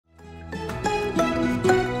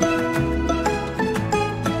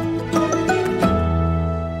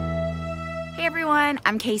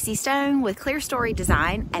I'm Kasey Stone with Clerestory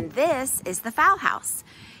Design, and this is the Fowle house.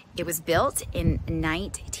 It was built in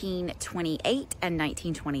 1928 and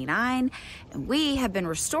 1929, and we have been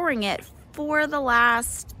restoring it for the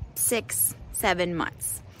last 6-7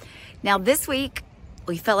 months. Now this week,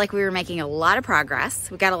 we felt like we were making a lot of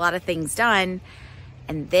progress. We got a lot of things done,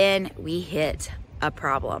 and then we hit a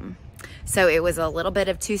problem. So it was a little bit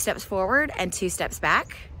of 2 steps forward and 2 steps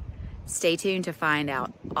back. Stay tuned to find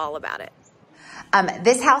out all about it.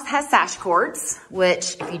 This house has sash cords,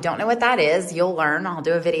 which if you don't know what that is, you'll learn. I'll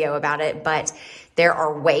do a video about it, but there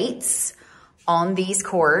are weights on these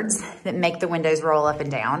cords that make the windows roll up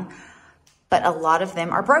and down, but a lot of them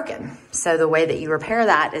are broken. So the way that you repair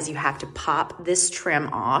that is you have to pop this trim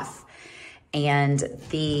off, and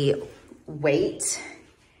the weight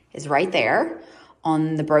is right there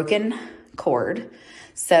on the broken cord.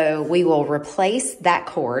 So we will replace that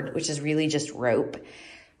cord, which is really just rope,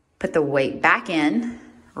 put the weight back in,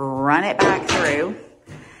 run it back through,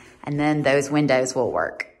 and then those windows will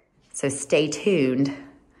work. So stay tuned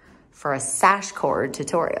for a sash cord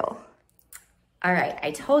tutorial. All right,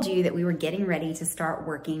 I told you that we were getting ready to start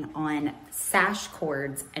working on sash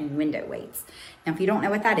cords and window weights. Now, if you don't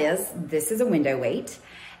know what that is, this is a window weight,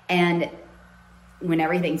 and when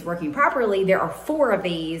everything's working properly, there are 4 of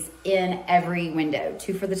these in every window,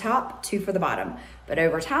 2 for the top, 2 for the bottom. But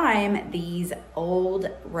over time, these old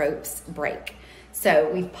ropes break.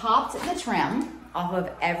 So we've popped the trim off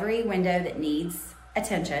of every window that needs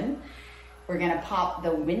attention. We're gonna pop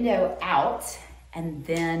the window out and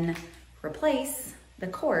then replace the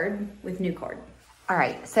cord with new cord. All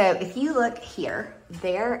right, so if you look here,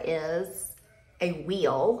 there is a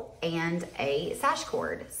wheel and a sash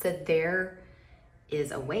cord. So there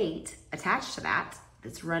is a weight attached to that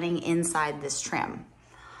that's running inside this trim.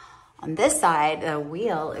 On this side, the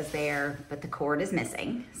wheel is there, but the cord is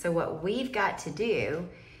missing. So what we've got to do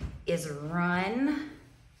is run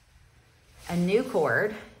a new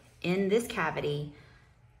cord in this cavity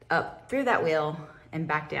up through that wheel and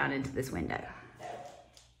back down into this window.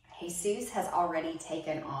 Jesus has already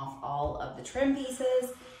taken off all of the trim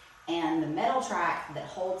pieces and the metal track that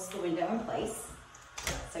holds the window in place.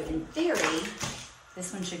 So in theory,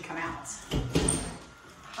 this one should come out.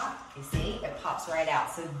 You see, it pops right out.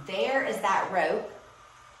 So there is that rope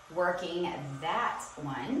working that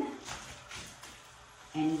one.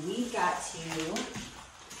 And we've got to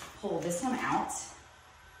pull this one out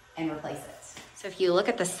and replace it. So if you look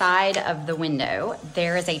at the side of the window,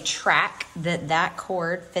 there is a track that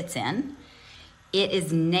cord fits in. It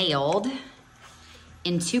is nailed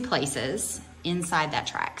in 2 places inside that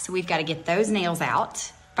track. So we've got to get those nails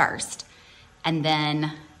out first, and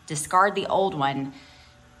then discard the old one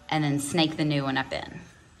and then snake the new one up in.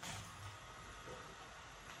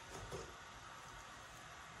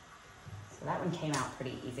 So that one came out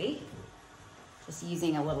pretty easy. Just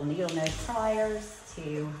using a little needle nose pliers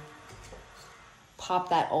to pop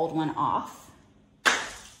that old one off.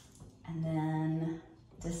 And then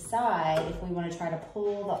decide if we want to try to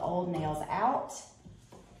pull the old nails out.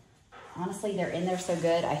 Honestly, they're in there so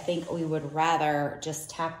good, I think we would rather just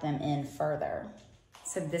tap them in further.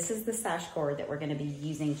 So this is the sash cord that we're gonna be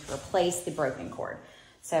using to replace the broken cord.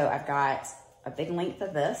 So I've got a big length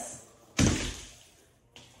of this,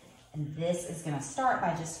 and this is gonna start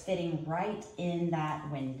by just fitting right in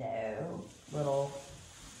that window little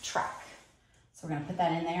track. So we're gonna put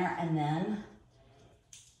that in there and then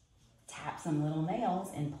tap some little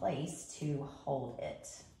nails in place to hold it.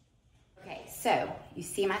 Okay, so you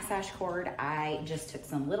see my sash cord. I just took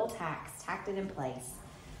some little tacks, tacked it in place.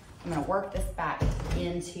 I'm gonna work this back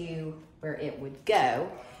into where it would go.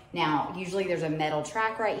 Now, usually there's a metal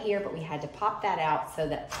track right here, but we had to pop that out so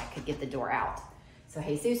that I could get the door out. So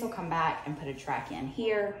Jesus will come back and put a track in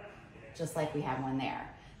here, just like we have one there.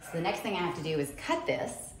 So the next thing I have to do is cut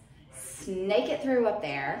this, snake it through up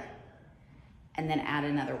there, and then add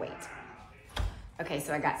another weight. Okay,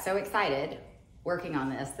 so I got so excited working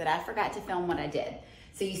on this that I forgot to film what I did.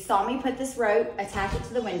 So you saw me put this rope, attach it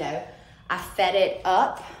to the window. I fed it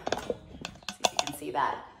up, see if you can see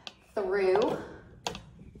that, through,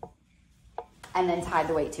 and then tied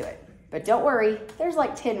the weight to it. But don't worry, there's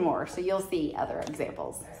like 10 more, so you'll see other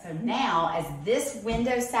examples. So now, as this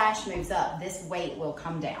window sash moves up, this weight will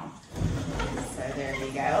come down. So there we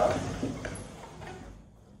go.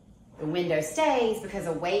 The window stays because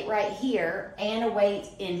a weight right here and a weight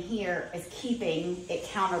in here is keeping it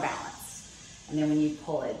counterbalanced. And then when you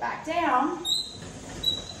pull it back down,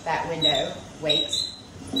 that window weight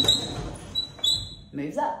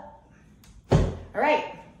moves up. All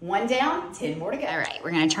right, 1 down, 10 more to go. All right, we're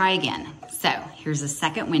gonna try again. So here's the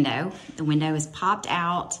second window. The window is popped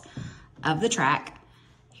out of the track.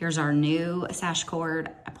 Here's our new sash cord.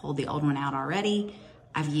 I pulled the old one out already.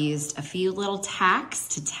 I've used a few little tacks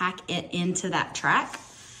to tack it into that track.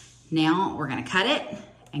 Now we're gonna cut it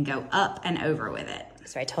and go up and over with it.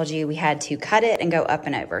 So I told you we had to cut it and go up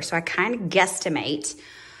and over. So I kind of guesstimate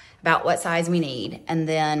about what size we need. And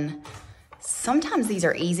then sometimes these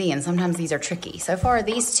are easy and sometimes these are tricky. So far,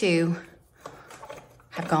 these two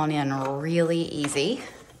have gone in really easy.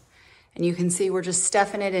 And you can see we're just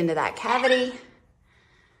stuffing it into that cavity.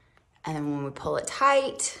 And then when we pull it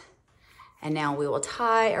tight, and now we will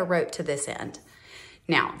tie a rope to this end.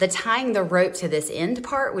 Now, the tying the rope to this end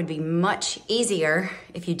part would be much easier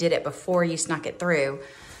if you did it before you snuck it through.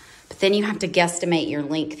 But then you have to guesstimate your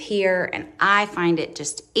length here, and I find it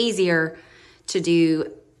just easier to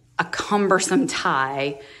do a cumbersome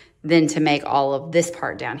tie than to make all of this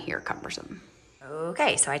part down here cumbersome.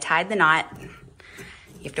 Okay, so I tied the knot.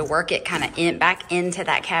 You have to work it kind of back into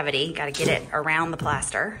that cavity. Got to get it around the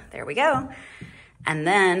plaster. There we go. And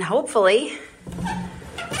then hopefully,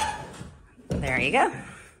 there you go.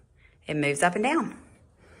 It moves up and down.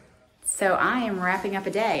 So I am wrapping up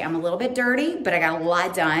a day. I'm a little bit dirty, but I got a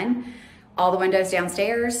lot done. All the windows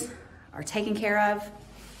downstairs are taken care of.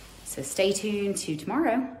 So stay tuned to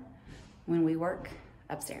tomorrow when we work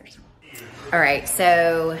upstairs. All right,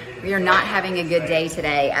 so we are not having a good day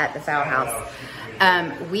today at the Fowle house.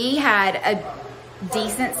 We had a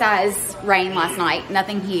decent sized rain last night,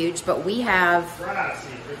 nothing huge, but we have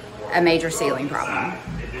a major ceiling problem.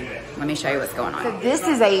 Let me show you what's going on. So this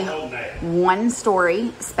is a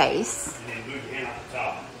 1-story space,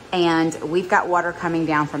 and we've got water coming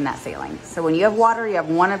down from that ceiling. So when you have water, you have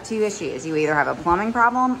one of two issues. You either have a plumbing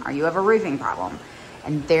problem or you have a roofing problem.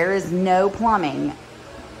 And there is no plumbing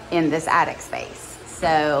in this attic space.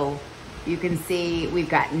 So you can see we've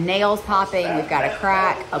got nails popping, we've got a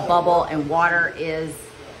crack, a bubble, and water is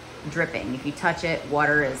dripping. If you touch it,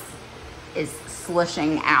 water is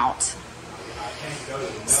slushing out.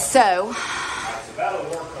 So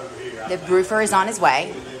the roofer is on his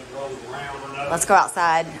way. Let's go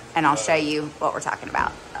outside and I'll show you what we're talking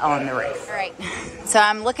about on the roof. All right, so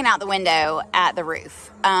I'm looking out the window at the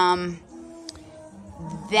roof.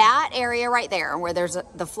 That area right there where there's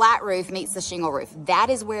the flat roof meets the shingle roof, that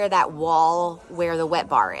is where that wall where the wet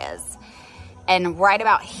bar is. And right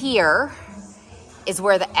about here is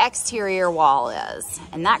where the exterior wall is.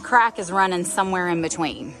 And that crack is running somewhere in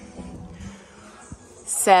between.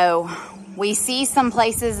 So we see some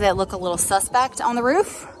places that look a little suspect on the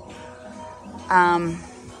roof.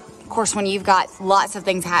 Of course, when you've got lots of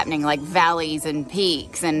things happening like valleys and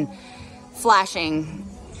peaks and flashing,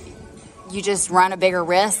 you just run a bigger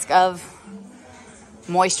risk of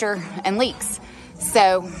moisture and leaks.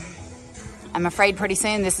 So I'm afraid pretty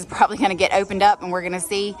soon this is probably gonna get opened up and we're gonna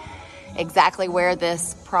see exactly where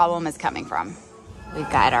this problem is coming from. We've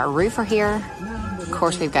got our roofer here. Of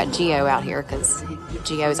course, we've got Geo out here because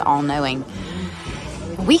Geo's all-knowing.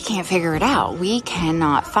 We can't figure it out. We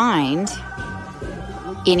cannot find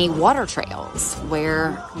any water trails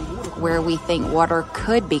where we think water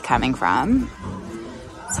could be coming from.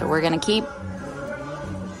 So we're gonna keep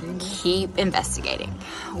investigating.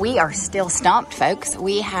 We are still stumped, folks.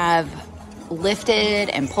 We have lifted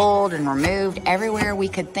and pulled and removed everywhere we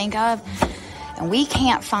could think of, and we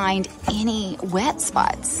can't find any wet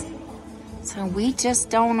spots. So we just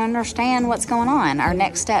don't understand what's going on. Our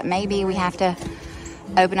next step, maybe we have to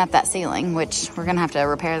open up that ceiling, which we're gonna have to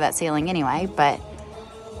repair that ceiling anyway, but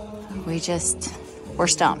we're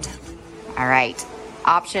stumped. All right,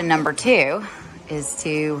 option number 2 is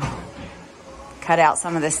to cut out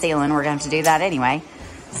some of the ceiling. We're gonna have to do that anyway.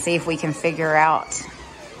 See if we can figure out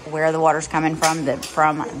where the water's coming from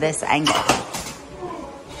this angle.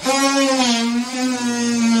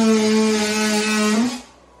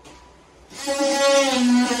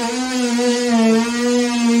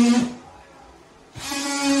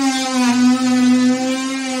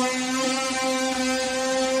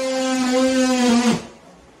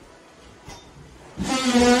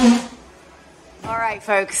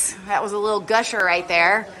 Folks, that was a little gusher right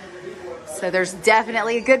there. So there's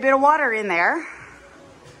definitely a good bit of water in there.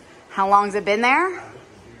 How long's it been there?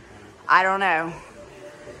 I don't know.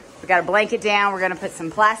 We got a blanket down. We're gonna put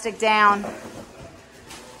some plastic down.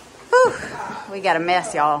 Whew. We got a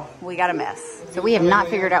mess, y'all. We got a mess. So we have not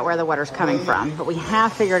figured out where the water's coming from, but we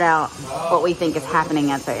have figured out what we think is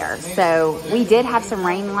happening up there. So we did have some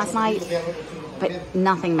rain last night, but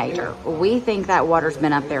nothing major. We think that water's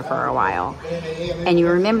been up there for a while. And you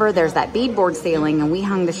remember there's that beadboard ceiling and we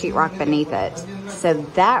hung the sheetrock beneath it. So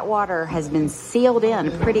that water has been sealed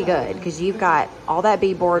in pretty good because you've got all that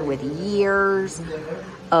beadboard with years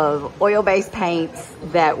of oil-based paints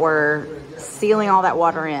that were sealing all that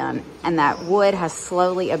water in, and that wood has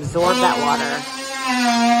slowly absorbed that water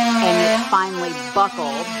and it finally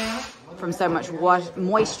buckled from so much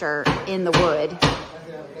moisture in the wood,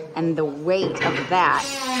 and the weight of that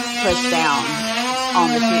pushed down on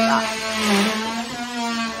the sheetrock.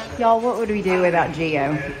 Y'all, what would we do without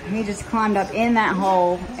Gio? He just climbed up in that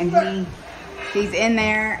hole and he's in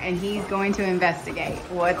there and he's going to investigate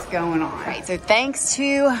what's going on. Right, so thanks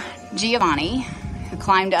to Giovanni, who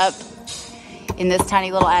climbed up in this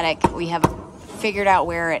tiny little attic, we have figured out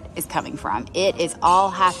where it is coming from. It is all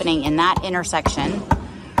happening in that intersection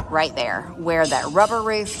right there, where that rubber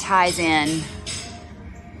roof ties in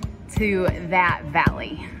to that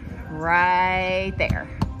valley, right there.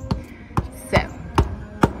 So,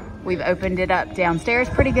 we've opened it up downstairs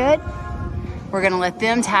pretty good. We're gonna let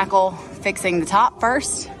them tackle fixing the top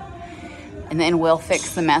first, and then we'll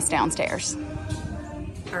fix the mess downstairs.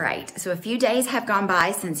 All right, so a few days have gone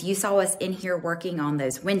by since you saw us in here working on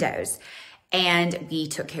those windows, and we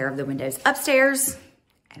took care of the windows upstairs,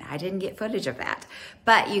 and I didn't get footage of that.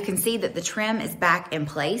 But you can see that the trim is back in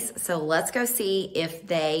place, so let's go see if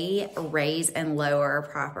they raise and lower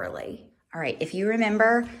properly. All right, if you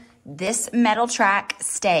remember, this metal track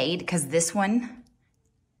stayed because this one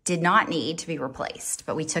did not need to be replaced,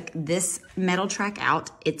 but we took this metal track out.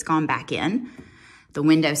 It's gone back in. The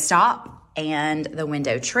window stop and the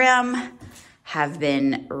window trim have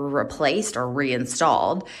been replaced or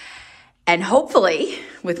reinstalled. And hopefully,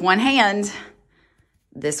 with one hand,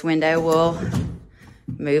 this window will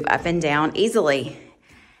move up and down easily.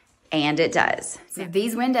 And it does. So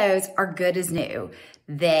these windows are good as new.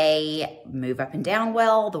 They move up and down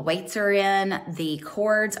well, the weights are in, the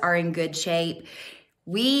cords are in good shape.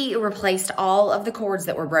 We replaced all of the cords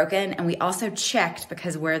that were broken, and we also checked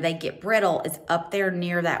because where they get brittle is up there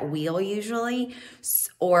near that wheel usually,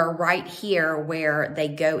 or right here where they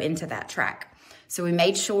go into that track. So we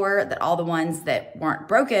made sure that all the ones that weren't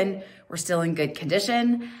broken were still in good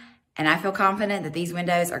condition, and I feel confident that these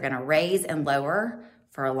windows are gonna raise and lower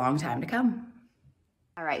for a long time to come.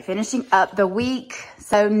 All right, finishing up the week.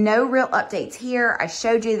 So no real updates here. I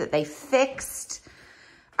showed you that they fixed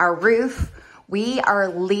our roof. We are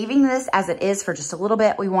leaving this as it is for just a little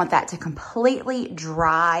bit. We want that to completely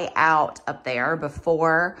dry out up there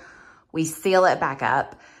before we seal it back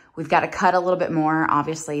up. We've got to cut a little bit more.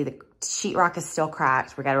 Obviously, the sheetrock is still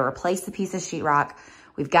cracked. We got to replace the piece of sheetrock.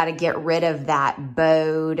 We've got to get rid of that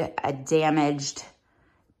bowed, damaged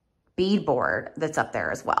beadboard that's up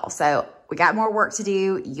there as well. So we got more work to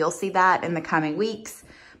do. You'll see that in the coming weeks.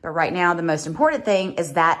 But right now, the most important thing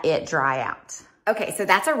is that it dry out. Okay, so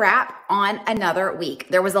that's a wrap on another week.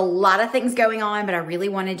 There was a lot of things going on, but I really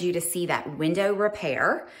wanted you to see that window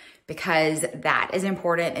repair because that is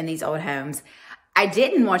important in these old homes. I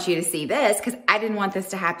didn't want you to see this because I didn't want this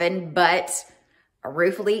to happen, but a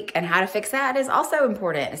roof leak and how to fix that is also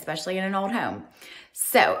important, especially in an old home.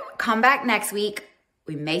 So come back next week.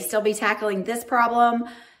 We may still be tackling this problem.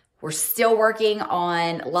 We're still working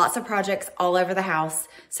on lots of projects all over the house.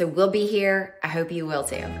 So we'll be here. I hope you will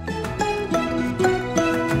too.